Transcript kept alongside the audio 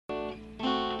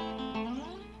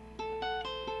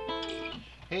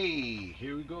Hey,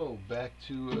 here we go. Back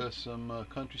to some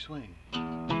country swing.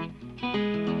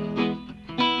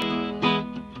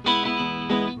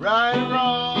 Right or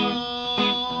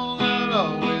wrong, I'll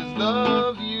always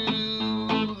love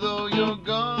you. Though you're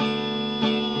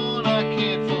gone, I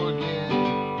can't forget.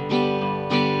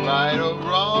 Right or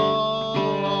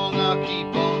wrong, I'll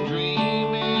keep on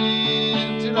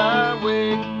dreaming till I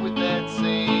wake with that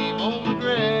same old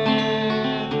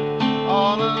regret.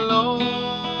 All alone,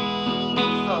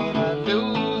 thought I'd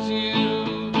lose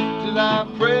you till I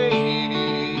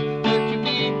prayed that you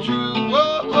be true.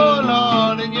 Oh, oh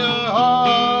Lord, in your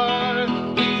heart,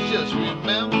 please just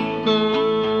remember,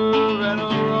 right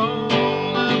or wrong,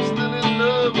 I'm still in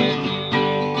love with you.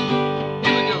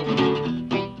 Here we go.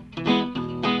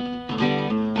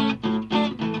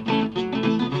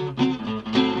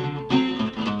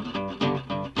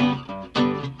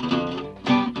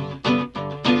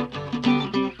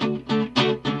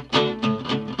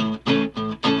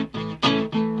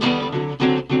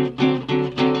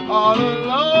 All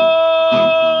alone,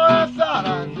 I thought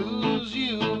I'd lose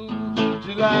you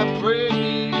till I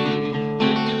prayed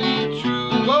that you be true.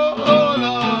 Oh, oh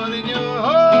Lord, in your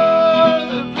heart,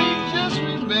 please just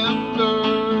remember,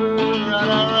 right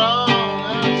or wrong,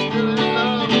 I'm still in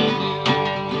love with you.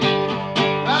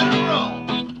 Right or wrong,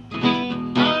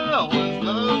 I'll always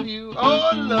love you. Oh,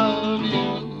 I love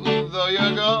you, though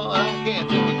you're gone, I can't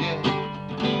forget.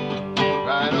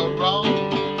 Right or wrong,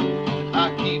 I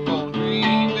keep on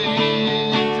dreaming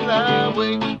till I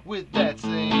wake with that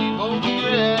same old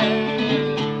regret.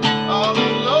 All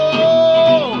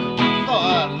alone,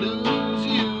 thought I'd lose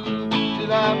you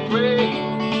till I pray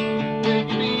that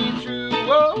you be true.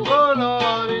 Oh, oh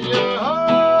Lord, in your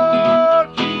heart,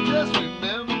 please just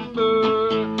remember,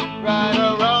 right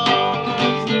or wrong,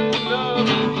 I'm still in love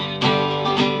with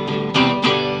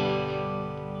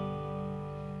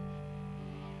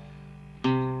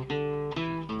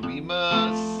you. We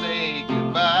must say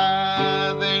goodbye.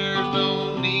 There's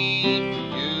no need for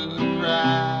you to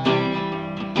cry.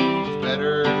 It's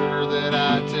better that I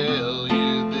tell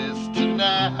you this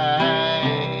tonight.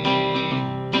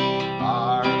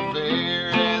 Our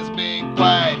affair has been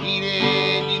quite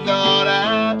heated. You thought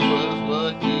I was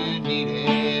what you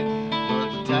needed, but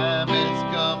the time has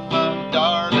come, my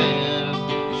darling,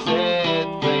 to set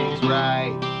things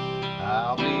right.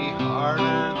 I'll be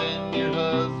harder than your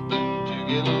husband to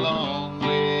get along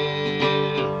with,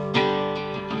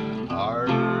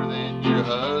 harder than your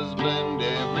husband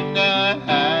every night.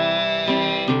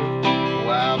 Oh,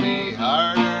 I'll be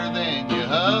harder than your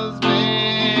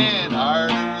husband,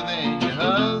 harder than your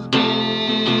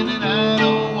husband, and I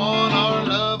don't want our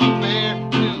love affair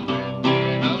to end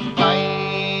in a fight.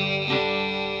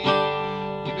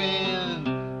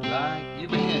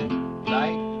 You've been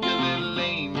like a little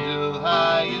angel,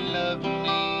 how you love me,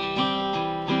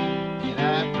 and I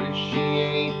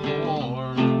appreciate the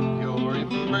warmth of your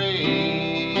embrace.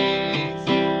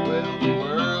 Well, the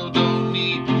world don't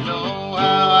need to know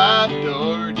how I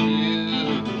adored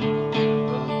you,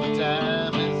 but the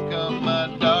time has come, my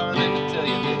darling, to tell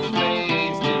you this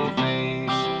face to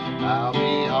face. I'll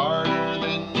be harder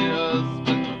than your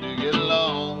husband to get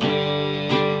along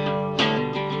with,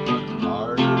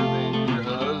 harder than your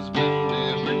husband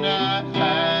every night.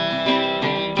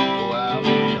 Oh, I'll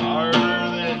be harder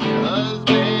than your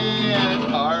husband,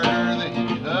 harder than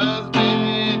your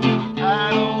husband.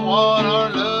 I don't want our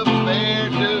love affair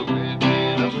to end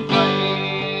in a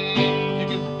fight. You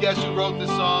can guess who wrote this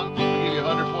song? I'll give you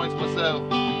 100 points myself.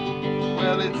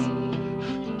 Well, it's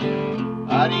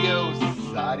adios,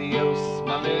 adios,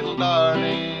 my little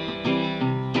darling.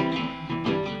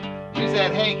 Use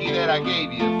that hanky that I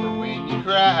gave you for when you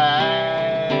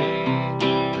cry.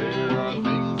 There are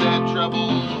things that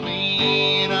trouble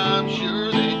me, and I'm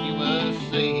sure that you must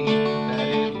see that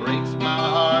it breaks my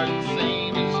heart the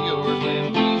same as yours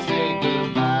when we say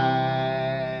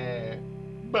goodbye.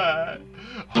 Bye.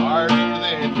 Harder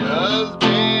than your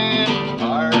husband,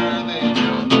 harder than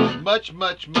your, much,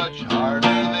 much, much harder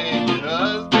than your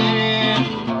husband,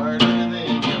 harder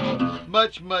than your,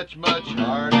 much, much, much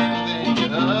harder than your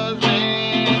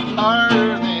husband,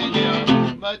 harder than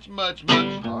your, much, much,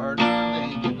 much harder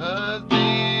than your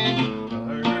husband,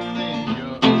 harder than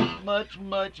your, much,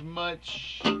 much,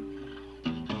 much.